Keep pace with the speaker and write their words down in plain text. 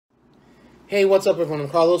Hey, what's up everyone? I'm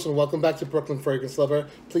Carlos and welcome back to Brooklyn Fragrance Lover.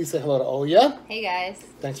 Please say hello to Olya. Hey guys.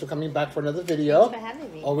 Thanks for coming back for another video. Thanks for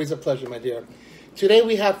having me. Always a pleasure, my dear. Today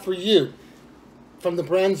we have for you, from the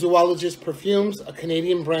brand Zoologist Perfumes, a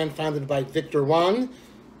Canadian brand founded by Victor Wang,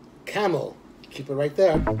 Camel. Keep it right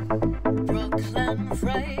there. Brooklyn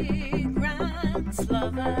Fragrance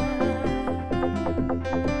Lover.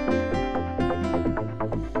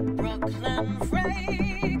 Brooklyn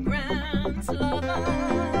Fragrance Lover. Brooklyn Fragrance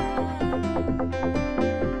Lover.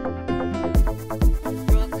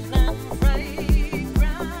 Brooklyn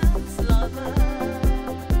Fragrance Lover.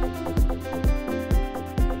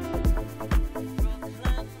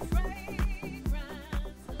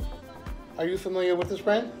 Are you familiar with this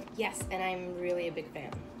brand? Yes, and I'm really a big fan.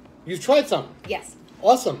 You've tried some. Yes.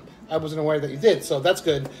 Awesome. I wasn't aware that you did, so that's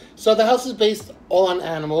good. So the house is based all on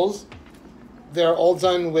animals. They're all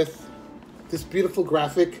done with this beautiful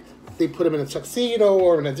graphic. They put them in a tuxedo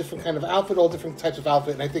or in a different kind of outfit, all different types of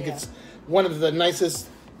outfit, and I think it's one of the nicest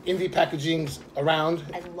indie packagings around.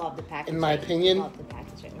 I love the packaging. In my opinion. I love the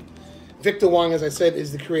packaging. Victor Wang, as I said,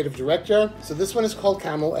 is the creative director. So this one is called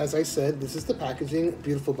Camel, as I said. This is the packaging,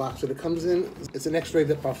 beautiful box that it comes in. It's an X-ray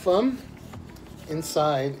de parfum.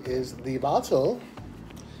 Inside is the bottle,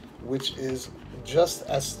 which is just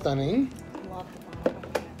as stunning. I love the bottle. Oh my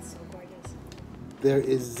God, it's so gorgeous. There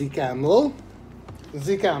is the Camel.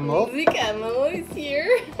 The Camel. The Camel is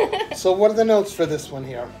here. So what are the notes for this one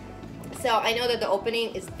here? So I know that the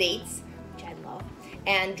opening is dates, which I love,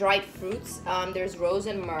 and dried fruits. There's rose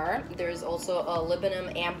and myrrh. There's also a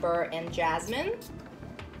libanum, amber, and jasmine,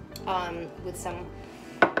 with some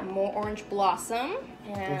more orange blossom.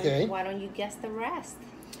 And Okay. why don't you guess the rest?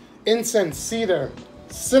 Incense, cedar,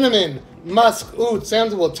 cinnamon, musk, oud,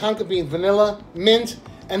 sandalwood, tonka bean, vanilla, mint,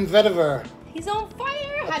 and vetiver. He's on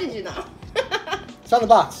fire! How did you know? It's on the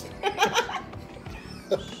box.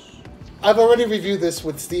 I've already reviewed this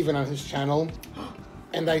with Steven on his channel,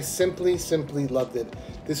 and I simply loved it.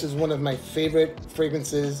 This is one of my favorite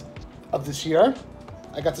fragrances of this year.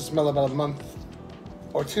 I got to smell it about a month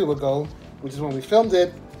or two ago, which is when we filmed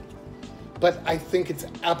it, but I think it's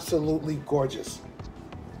absolutely gorgeous.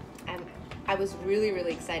 I was really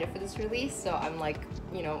excited for this release, so I'm like,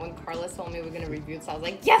 you know, when Carlos told me we are gonna review it, so I was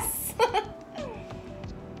like, yes!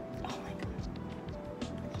 Oh my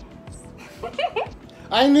God.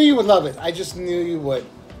 I knew you would love it. I just knew you would.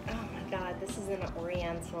 Oh my God, this is an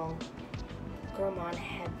oriental gourmand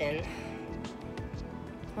heaven.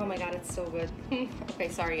 Oh my God, it's so good. Okay,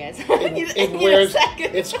 sorry guys. It wears,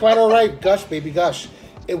 it's quite all right. Gush, baby, gush.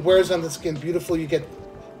 It wears on the skin beautiful. You get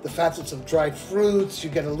the facets of dried fruits. You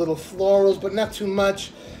get a little florals, but not too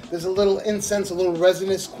much. There's a little incense, a little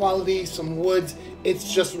resinous quality, some woods.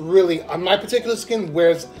 It's just really, on my particular skin,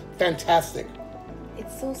 wears fantastic.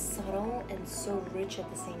 It's so subtle and so rich at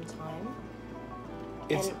the same time.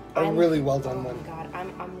 It's And a really well done one. Oh my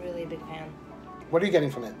God, I'm really a big fan. What are you getting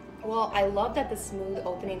from it? Well, I love that the smooth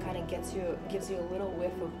opening kind of gives you a little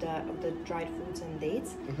whiff of the dried fruits and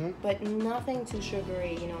dates, but nothing too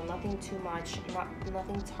sugary, you know, nothing too much,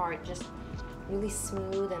 nothing tart, just really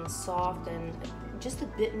smooth and soft and just a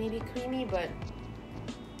bit maybe creamy, but.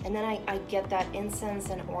 And then I get that incense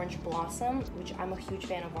and orange blossom, which I'm a huge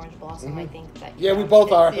fan of orange blossom. I think that Yeah, we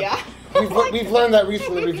both are. Yeah, We've learned that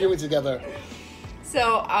recently reviewing together.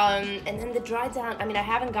 So and then the dry down. I mean, I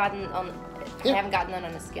haven't gotten on. I haven't gotten that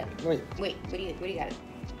on the skin. Wait, What do you got?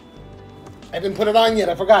 I didn't put it on yet.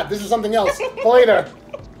 I forgot. This is something else. For later.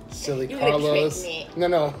 Silly You would've Carlos. tricked me.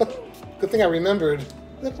 No. Good thing I remembered.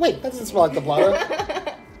 Wait, that doesn't smell like the blotter.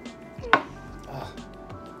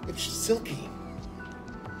 It's silky.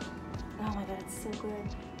 Oh my God, it's so good.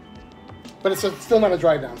 But it's still not a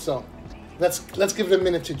dry down, so let's give it a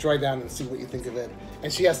minute to dry down and see what you think of it.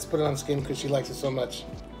 And she has to put it on skin because she likes it so much.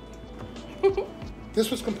 This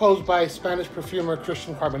was composed by Spanish perfumer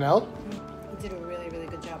Christian Carbonell. He did a really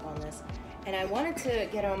good job on this, and I wanted to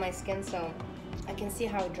get it on my skin so I can see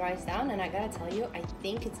how it dries down. And I gotta tell you, I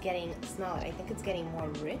think it's getting I think it's getting more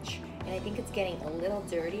rich, and I think it's getting a little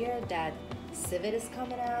dirtier. That civet is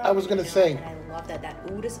coming out. I was gonna say. and I love that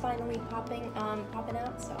oud is finally popping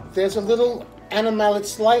out. So There's a little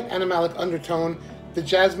slight animalic undertone. The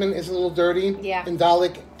jasmine is a little dirty. Yeah.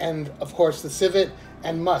 Indolic, and of course the civet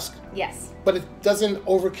and musk. yes, But it doesn't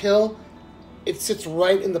overkill. It sits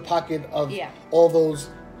right in the pocket of all those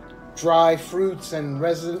dry fruits and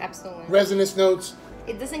Absolutely. resinous notes.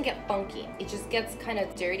 it doesn't get funky. It just gets kind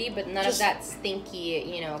of dirty, but none of that stinky,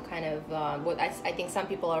 you know, kind of what I think some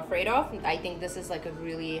people are afraid of. I think this is like a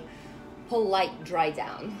really polite dry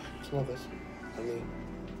down. Smell this.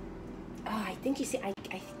 I think you see, I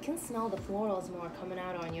can smell the florals more coming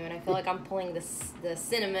out on you, and I feel like I'm pulling the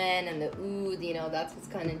cinnamon and the oud. You know, that's what's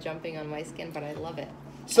kind of jumping on my skin, but I love it.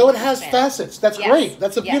 So I'm it a has fan. facets. That's Yes. great.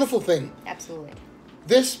 That's a Yes. beautiful thing. Absolutely.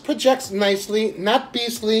 This projects nicely, not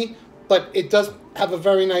beastly, but it does have a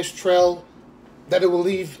very nice trail that it will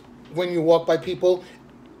leave when you walk by people.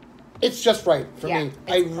 It's just right for Yeah, me. it's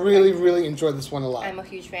I perfect. really, really enjoyed this one a lot. I'm a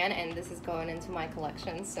huge fan, and this is going into my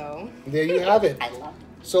collection, so There you have it. I love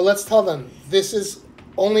it. So let's tell them, this is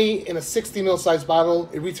only in a 60 ml size bottle.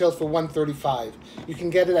 It retails for $135. You can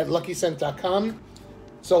get it at luckyscent.com.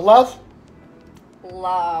 So love,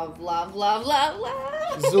 Love, love, love, love,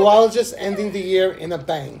 love. Zoologist ending the year in a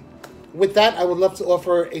bang. With that, I would love to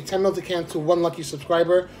offer a 10 ml decant to one lucky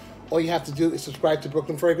subscriber. All you have to do is subscribe to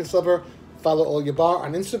Brooklyn Fragrance Lover, follow Olya Bar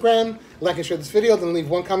on Instagram, like and share this video, then leave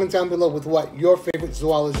one comment down below with what your favorite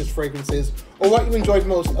Zoologist fragrance is, or what you enjoyed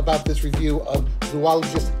most about this review of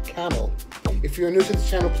Zoologist Camel. If you're new to the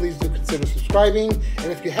channel, please do consider subscribing,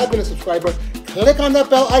 and if you have been a subscriber, click on that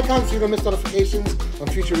bell icon so you don't miss notifications on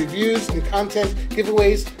future reviews, new content,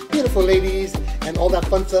 giveaways, beautiful ladies, and all that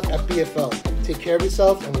fun stuff at BFL. Take care of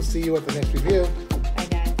yourself, and we'll see you at the next review.